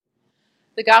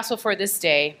The gospel for this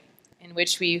day, in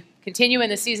which we continue in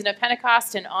the season of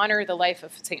Pentecost and honor the life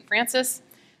of St. Francis,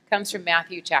 comes from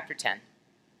Matthew chapter 10.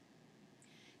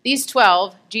 These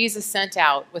 12 Jesus sent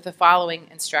out with the following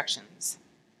instructions.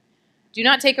 Do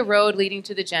not take a road leading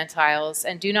to the Gentiles,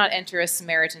 and do not enter a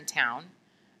Samaritan town,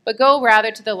 but go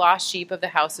rather to the lost sheep of the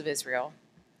house of Israel.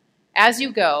 As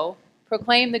you go,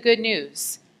 proclaim the good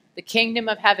news. The kingdom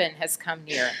of heaven has come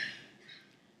near.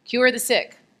 Cure the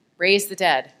sick, raise the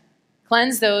dead,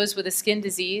 cleanse those with a skin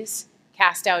disease,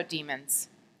 cast out demons.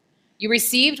 You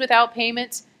received without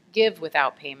payment, give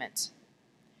without payment.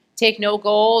 Take no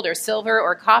gold or silver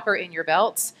or copper in your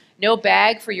belts, no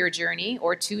bag for your journey,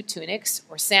 or 2 tunics,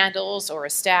 or sandals, or a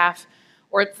staff,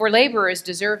 or for laborers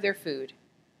deserve their food.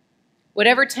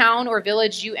 Whatever town or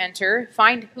village you enter,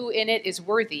 find who in it is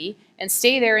worthy, and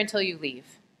stay there until you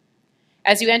leave.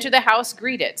 As you enter the house,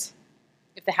 greet it.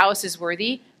 If the house is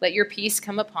worthy, let your peace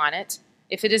come upon it.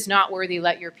 If it is not worthy,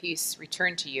 let your peace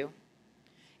return to you.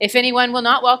 If anyone will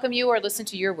not welcome you or listen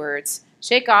to your words,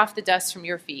 shake off the dust from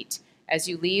your feet as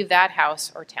you leave that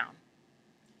house or town.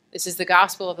 This is the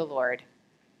gospel of the Lord.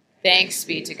 Thanks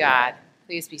be to God.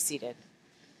 Please be seated.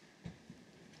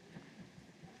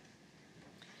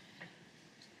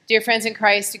 Dear friends in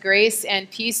Christ, grace and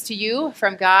peace to you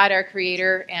from God, our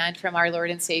Creator, and from our Lord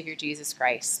and Savior, Jesus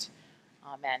Christ.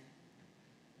 Amen.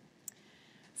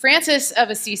 Francis of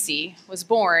Assisi was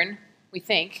born, we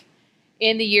think,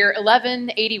 in the year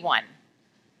 1181,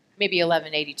 maybe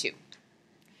 1182.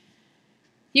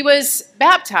 He was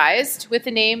baptized with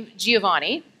the name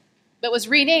Giovanni, but was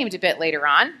renamed a bit later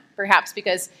on, perhaps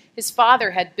because his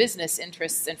father had business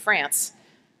interests in France,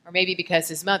 or maybe because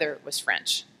his mother was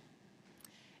French.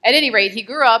 At any rate, he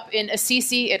grew up in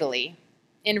Assisi, Italy,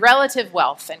 in relative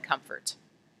wealth and comfort.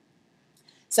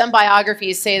 Some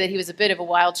biographies say that he was a bit of a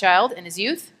wild child in his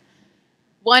youth.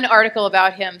 One article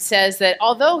about him says that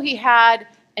although he had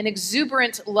an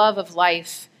exuberant love of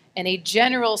life and a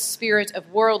general spirit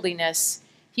of worldliness,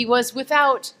 he was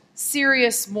without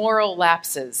serious moral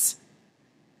lapses.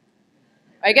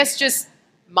 I guess just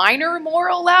minor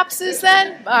moral lapses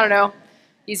then? I don't know.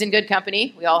 He's in good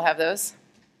company. We all have those.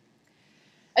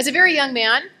 As a very young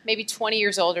man, maybe 20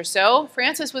 years old or so,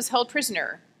 Francis was held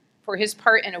prisoner for his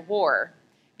part in a war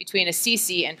between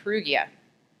Assisi and Perugia.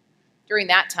 During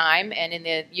that time, and in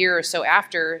the year or so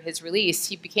after his release,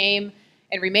 he became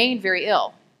and remained very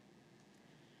ill.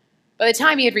 By the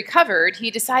time he had recovered,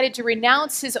 he decided to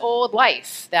renounce his old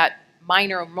life, that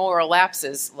minor moral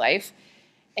lapses life,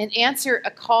 and answer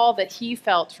a call that he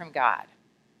felt from God.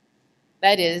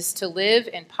 That is, to live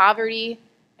in poverty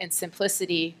and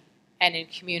simplicity and in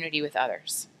community with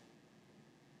others.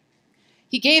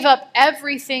 He gave up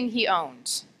everything he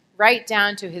owned, right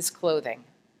down to his clothing.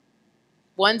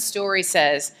 One story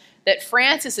says that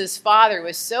Francis's father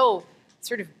was so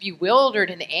sort of bewildered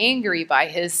and angry by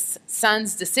his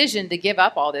son's decision to give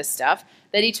up all this stuff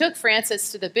that he took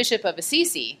Francis to the Bishop of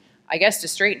Assisi, I guess to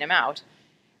straighten him out.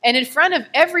 And in front of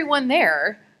everyone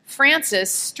there,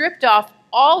 Francis stripped off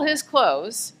all his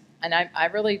clothes, and I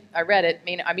read it,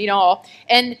 I mean all,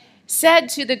 and said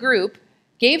to the group,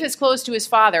 gave his clothes to his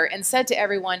father, and said to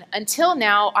everyone, "Until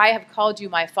now I have called you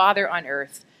my Father on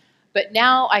earth, but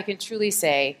now I can truly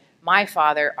say, my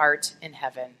Father art in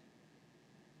heaven."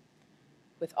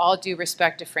 With all due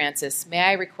respect to Francis, may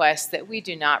I request that we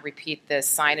do not repeat this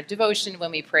sign of devotion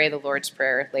when we pray the Lord's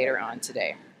Prayer later on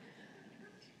today.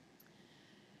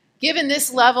 Given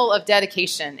this level of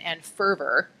dedication and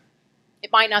fervor,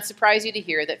 it might not surprise you to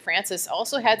hear that Francis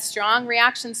also had strong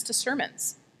reactions to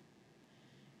sermons.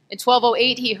 In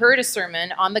 1208, he heard a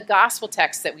sermon on the gospel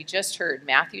text that we just heard,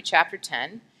 Matthew chapter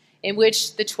 10, in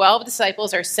which the 12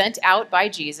 disciples are sent out by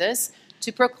Jesus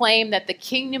to proclaim that the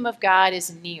kingdom of God is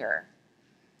near.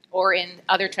 Or in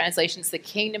other translations, the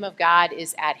kingdom of God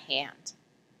is at hand.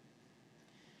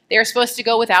 They are supposed to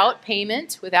go without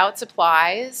payment, without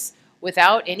supplies,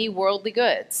 without any worldly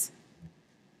goods.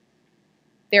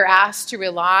 They're asked to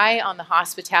rely on the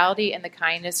hospitality and the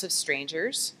kindness of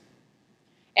strangers,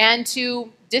 and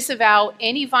to disavow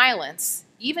any violence,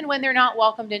 even when they're not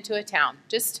welcomed into a town.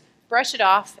 Just brush it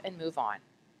off and move on.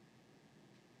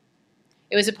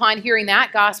 It was upon hearing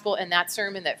that gospel and that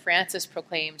sermon that Francis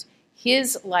proclaimed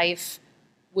his life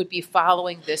would be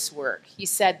following this work. He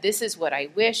said, "This is what I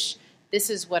wish, this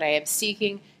is what I am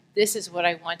seeking, this is what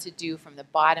I want to do from the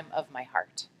bottom of my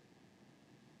heart."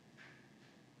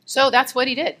 So that's what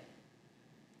he did.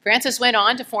 Francis went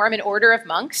on to form an order of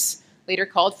monks, later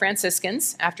called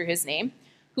Franciscans, after his name,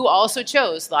 who also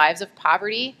chose lives of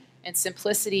poverty and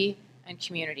simplicity and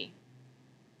community.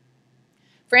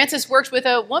 Francis worked with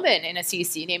a woman in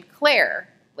Assisi named Clare,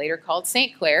 later called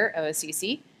St. Clare of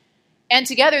Assisi, And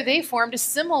together they formed a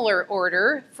similar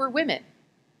order for women.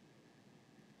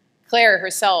 Clare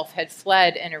herself had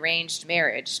fled an arranged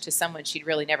marriage to someone she'd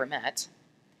really never met.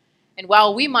 And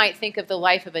while we might think of the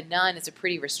life of a nun as a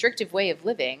pretty restrictive way of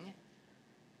living,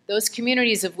 those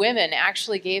communities of women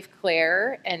actually gave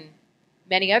Clare and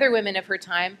many other women of her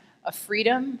time a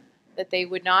freedom that they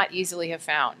would not easily have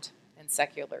found in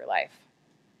secular life.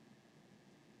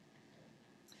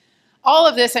 All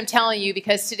of this I'm telling you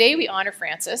because today we honor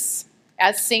Francis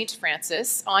as Saint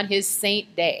Francis on his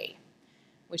saint day,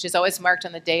 which is always marked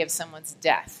on the day of someone's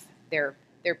death, their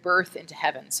birth into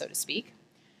heaven, so to speak.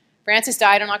 Francis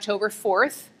died on October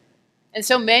 4th, and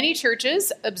so many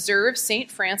churches observe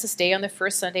St. Francis Day on the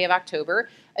first Sunday of October,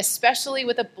 especially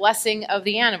with a blessing of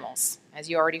the animals, as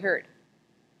you already heard.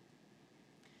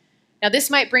 Now,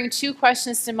 this might bring two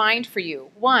questions to mind for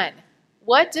you. One,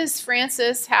 what does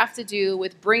Francis have to do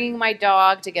with bringing my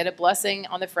dog to get a blessing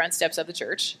on the front steps of the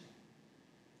church?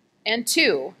 And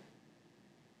two,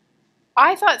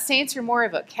 I thought saints were more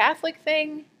of a Catholic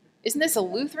thing. Isn't this a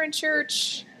Lutheran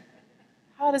church?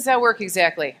 How does that work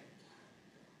exactly?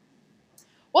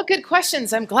 What good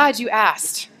questions. I'm glad you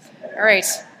asked. All right.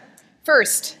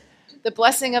 First, the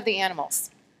blessing of the animals.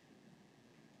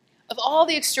 Of all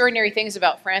the extraordinary things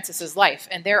about Francis's life,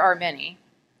 and there are many,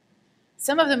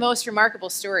 some of the most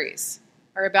remarkable stories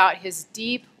are about his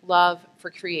deep love for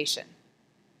creation.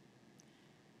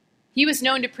 He was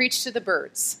known to preach to the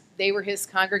birds. They were his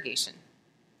congregation.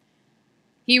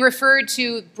 He referred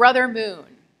to Brother Moon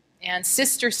and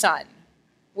Sister Sun,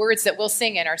 words that we'll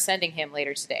sing in our sending hymn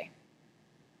later today.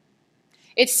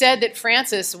 It's said that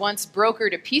Francis once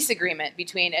brokered a peace agreement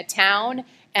between a town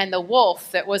and the wolf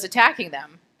that was attacking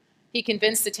them. He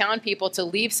convinced the town people to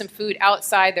leave some food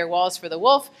outside their walls for the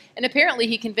wolf, and apparently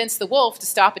he convinced the wolf to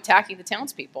stop attacking the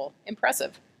townspeople.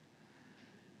 Impressive.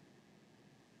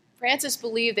 Francis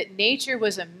believed that nature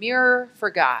was a mirror for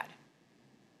God.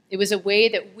 It was a way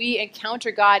that we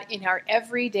encounter God in our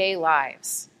everyday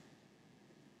lives.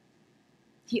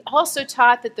 He also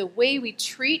taught that the way we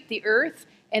treat the earth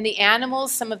and the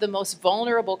animals, some of the most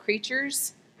vulnerable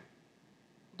creatures,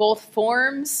 both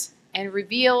forms and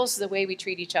reveals the way we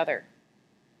treat each other.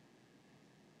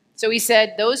 So he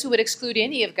said, those who would exclude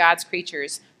any of God's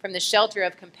creatures from the shelter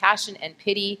of compassion and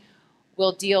pity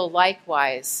will deal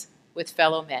likewise with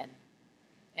fellow men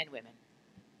and women.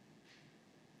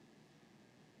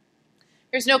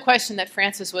 There's no question that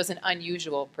Francis was an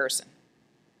unusual person.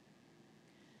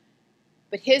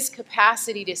 But his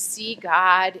capacity to see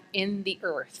God in the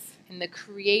earth, in the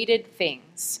created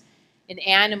things, in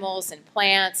animals and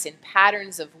plants, in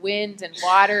patterns of wind and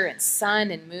water and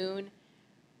sun and moon,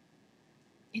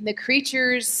 in the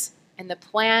creatures and the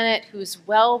planet whose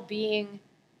well-being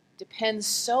depends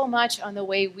so much on the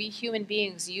way we human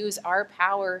beings use our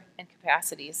power and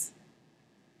capacities.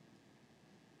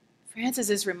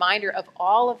 Francis's reminder of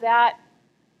all of that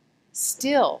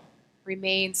still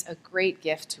remains a great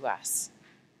gift to us.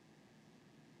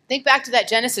 Think back to that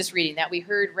Genesis reading that we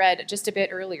heard read just a bit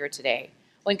earlier today,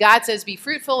 when God says, be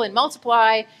fruitful and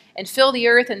multiply and fill the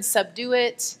earth and subdue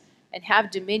it and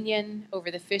have dominion over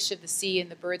the fish of the sea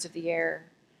and the birds of the air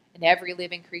and every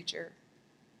living creature.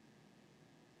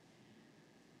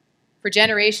 For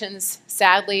generations,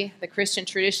 sadly, the Christian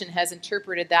tradition has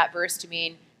interpreted that verse to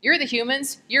mean, you're the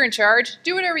humans, you're in charge,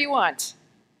 do whatever you want.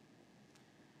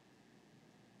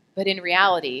 But in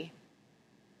reality,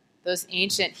 those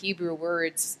ancient Hebrew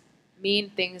words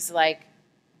mean things like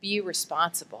be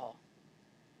responsible,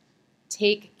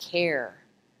 take care,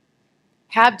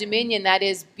 have dominion, that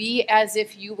is, be as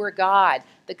if you were God,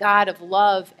 the God of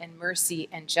love and mercy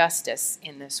and justice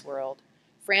in this world.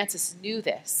 Francis knew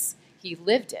this. He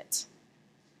lived it.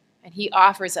 And he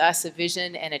offers us a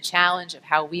vision and a challenge of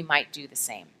how we might do the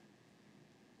same.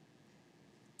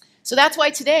 So that's why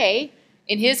today,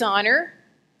 in his honor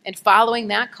and following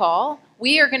that call,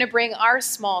 we are going to bring our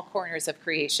small corners of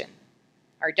creation,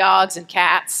 our dogs and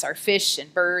cats, our fish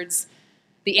and birds,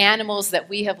 the animals that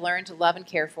we have learned to love and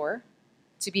care for,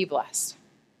 to be blessed.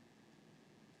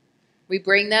 We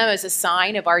bring them as a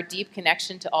sign of our deep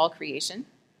connection to all creation.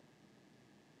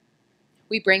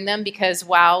 We bring them because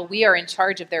while we are in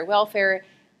charge of their welfare,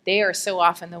 they are so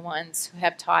often the ones who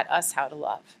have taught us how to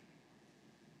love.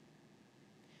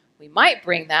 We might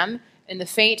bring them in the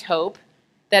faint hope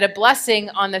that a blessing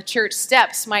on the church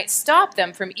steps might stop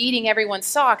them from eating everyone's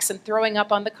socks and throwing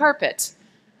up on the carpet.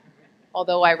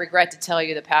 Although I regret to tell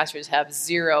you the pastors have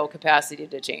zero capacity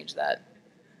to change that.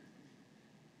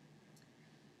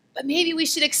 But maybe we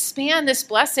should expand this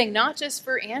blessing not just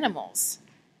for animals.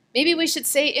 Maybe we should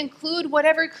say include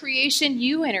whatever creation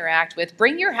you interact with.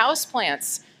 Bring your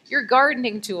houseplants, your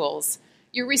gardening tools,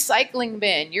 your recycling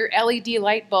bin, your LED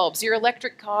light bulbs, your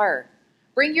electric car.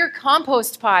 Bring your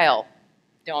compost pile.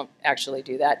 Don't actually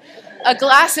do that. A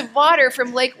glass of water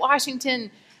from Lake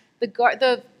Washington, the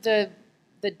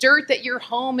dirt that your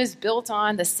home is built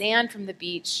on, the sand from the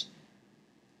beach.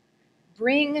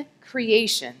 Bring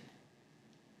creation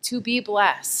to be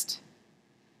blessed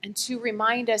and to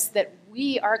remind us that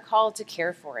we are called to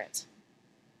care for it.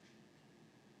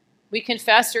 We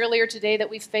confessed earlier today that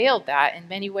we failed that in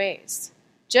many ways.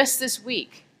 Just this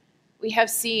week, we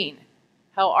have seen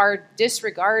how our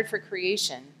disregard for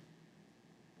creation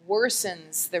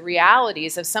worsens the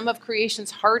realities of some of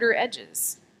creation's harder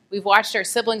edges. We've watched our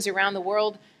siblings around the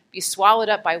world be swallowed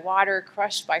up by water,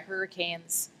 crushed by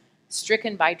hurricanes,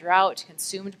 stricken by drought,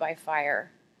 consumed by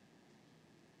fire.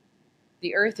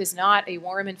 The earth is not a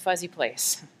warm and fuzzy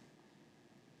place.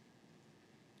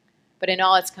 But in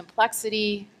all its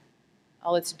complexity,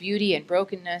 all its beauty and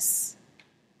brokenness,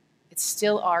 it's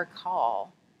still our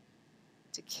call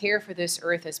to care for this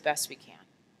earth as best we can.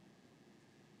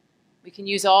 We can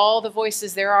use all the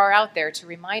voices there are out there to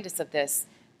remind us of this,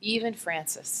 even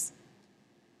Francis,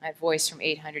 that voice from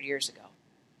 800 years ago.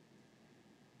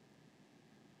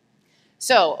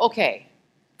 So, okay,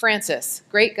 Francis,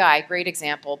 great guy, great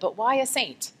example, but why a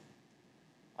saint?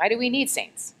 Why do we need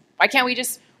saints? Why can't we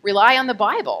just rely on the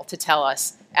Bible to tell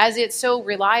us, as it so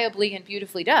reliably and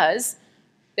beautifully does,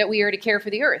 that we are to care for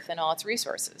the earth and all its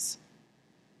resources?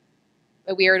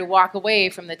 That we are to walk away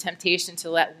from the temptation to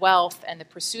let wealth and the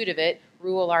pursuit of it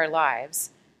rule our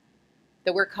lives?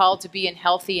 That we're called to be in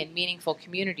healthy and meaningful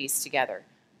communities together?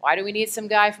 Why do we need some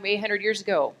guy from 800 years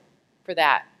ago for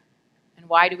that? And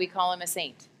why do we call him a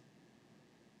saint?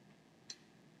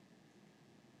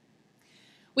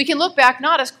 We can look back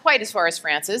not as quite as far as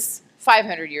Francis,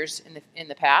 500 years in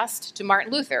the past, to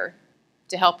Martin Luther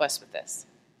to help us with this.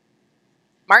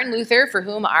 Martin Luther, for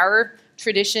whom our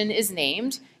tradition is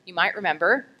named, you might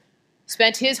remember,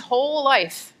 spent his whole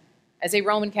life as a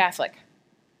Roman Catholic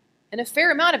and a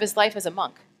fair amount of his life as a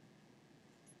monk.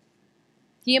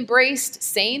 He embraced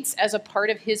saints as a part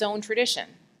of his own tradition.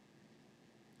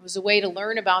 It was a way to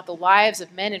learn about the lives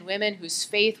of men and women whose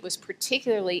faith was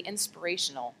particularly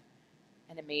inspirational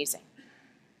and amazing.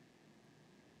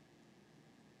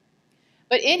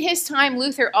 But in his time,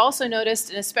 Luther also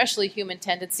noticed an especially human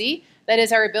tendency, that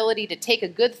is our ability to take a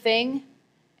good thing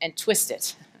and twist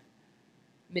it,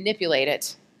 manipulate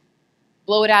it,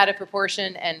 blow it out of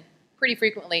proportion, and pretty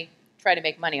frequently try to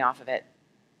make money off of it.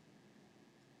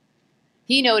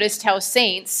 He noticed how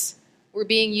saints were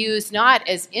being used not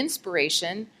as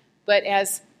inspiration, but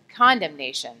as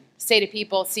condemnation. Say to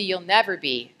people, see, you'll never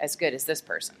be as good as this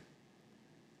person.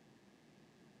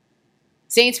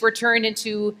 Saints were turned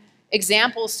into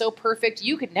examples so perfect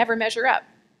you could never measure up.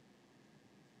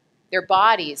 Their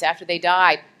bodies, after they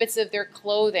died, bits of their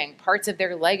clothing, parts of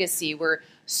their legacy were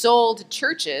sold to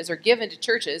churches or given to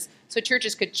churches so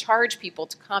churches could charge people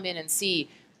to come in and see,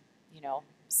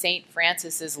 St.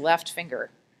 Francis's left finger.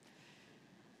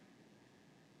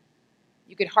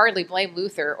 You could hardly blame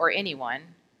Luther or anyone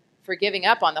for giving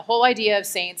up on the whole idea of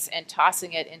saints and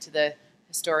tossing it into the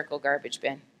historical garbage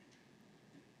bin.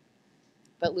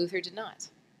 But Luther did not.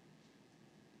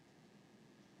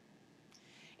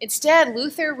 Instead,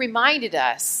 Luther reminded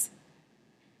us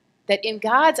that in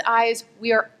God's eyes,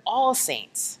 we are all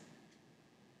saints.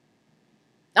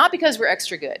 Not because we're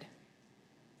extra good.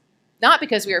 Not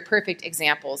because we are perfect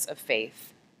examples of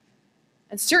faith.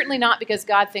 And certainly not because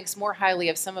God thinks more highly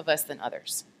of some of us than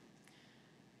others.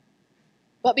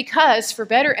 But because, for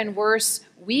better and worse,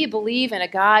 we believe in a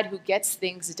God who gets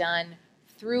things done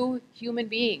through human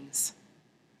beings,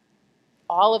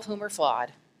 all of whom are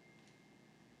flawed.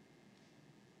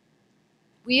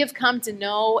 We have come to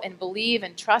know and believe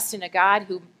and trust in a God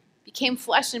who became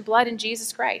flesh and blood in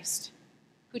Jesus Christ,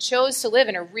 who chose to live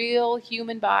in a real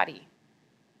human body,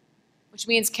 which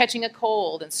means catching a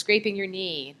cold and scraping your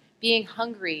knee, being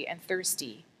hungry and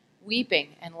thirsty,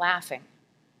 weeping and laughing.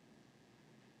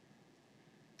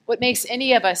 What makes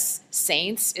any of us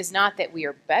saints is not that we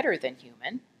are better than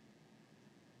human.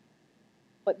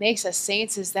 What makes us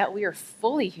saints is that we are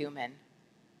fully human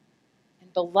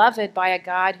and beloved by a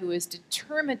God who is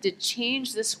determined to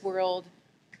change this world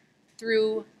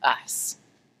through us,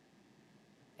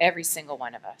 every single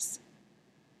one of us.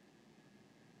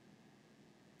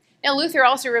 Now, Luther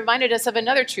also reminded us of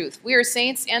another truth. We are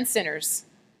saints and sinners,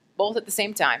 both at the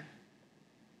same time.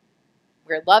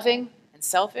 We are loving and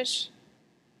selfish.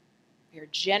 We are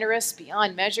generous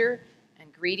beyond measure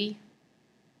and greedy.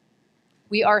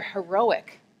 We are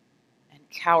heroic and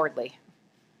cowardly,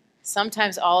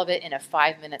 sometimes all of it in a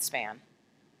 5-minute span.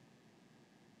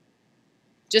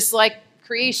 Just like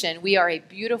creation, we are a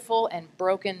beautiful and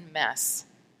broken mess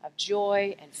of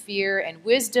joy and fear and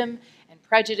wisdom and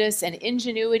prejudice and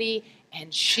ingenuity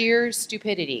and sheer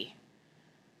stupidity,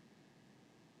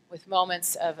 with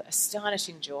moments of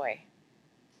astonishing joy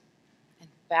and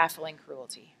baffling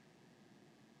cruelty.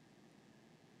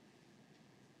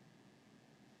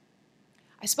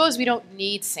 I suppose we don't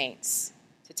need saints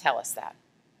to tell us that.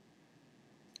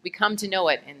 We come to know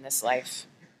it in this life.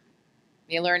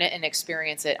 We learn it and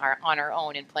experience it on our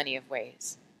own in plenty of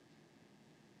ways.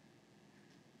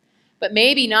 But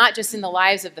maybe not just in the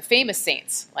lives of the famous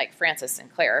saints like Francis and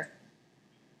Clare,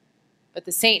 but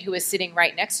the saint who is sitting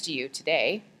right next to you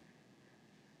today,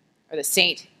 or the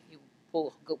saint you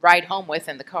will ride home with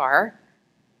in the car,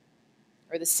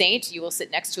 or the saint you will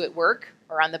sit next to at work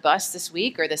or on the bus this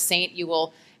week, or the saint you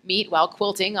will meet while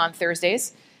quilting on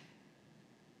Thursdays.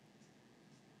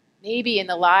 Maybe in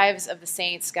the lives of the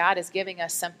saints, God is giving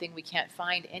us something we can't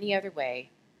find any other way,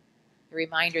 the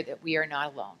reminder that we are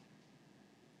not alone.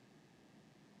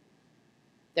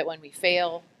 That when we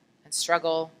fail and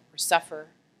struggle or suffer,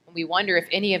 when we wonder if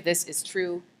any of this is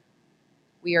true,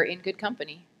 we are in good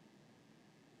company.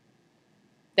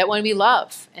 That when we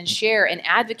love and share and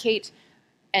advocate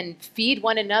and feed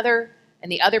one another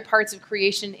and the other parts of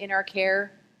creation in our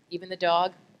care, even the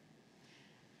dog,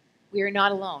 we are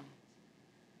not alone.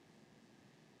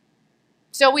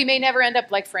 So we may never end up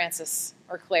like Francis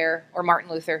or Clare or Martin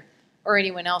Luther or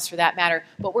anyone else for that matter,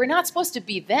 but we're not supposed to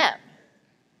be them.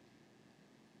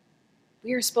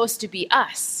 We are supposed to be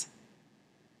us,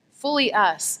 fully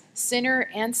us, sinner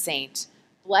and saint,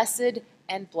 blessed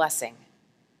and blessing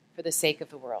for the sake of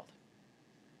the world.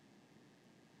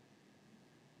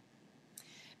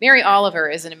 Mary Oliver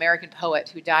is an American poet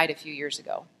who died a few years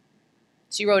ago.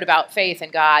 She wrote about faith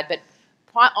and God, but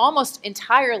almost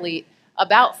entirely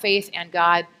about faith and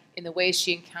God in the ways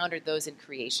she encountered those in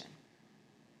creation.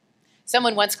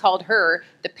 Someone once called her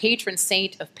the patron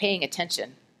saint of paying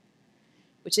attention,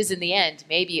 which is in the end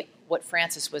maybe what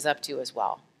Francis was up to as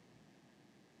well.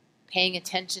 Paying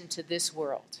attention to this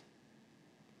world,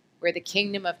 where the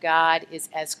kingdom of God is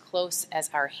as close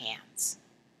as our hands.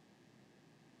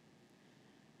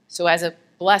 So as a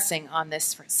blessing on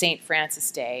this St.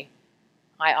 Francis Day,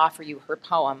 I offer you her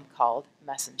poem called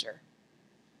Messenger.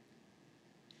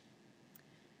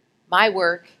 My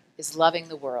work is loving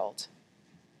the world.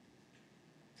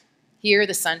 Here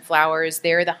the sunflowers,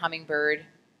 there the hummingbird,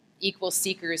 equal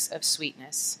seekers of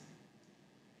sweetness.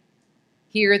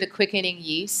 Here the quickening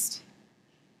yeast,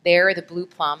 there the blue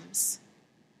plums,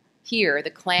 here the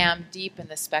clam deep in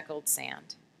the speckled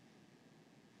sand.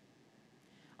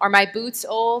 Are my boots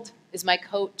old? Is my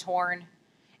coat torn?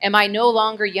 Am I no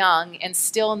longer young and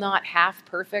still not half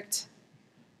perfect?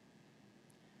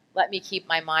 Let me keep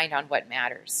my mind on what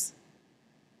matters,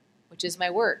 which is my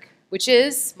work, which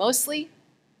is, mostly,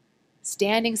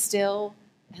 standing still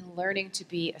and learning to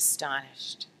be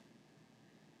astonished.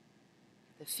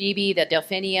 The Phoebe, the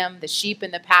delphinium, the sheep in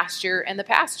the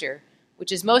pasture,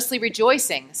 which is mostly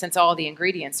rejoicing, since all the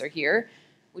ingredients are here,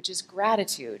 which is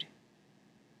gratitude.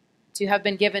 To have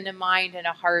been given a mind and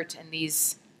a heart and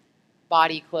these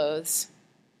body clothes,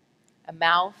 a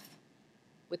mouth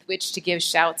with which to give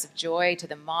shouts of joy to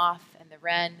the moth and the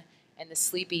wren and the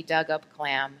sleepy dug-up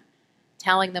clam,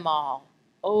 telling them all,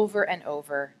 over and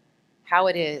over, how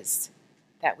it is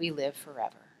that we live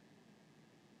forever.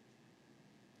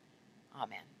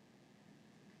 Amen.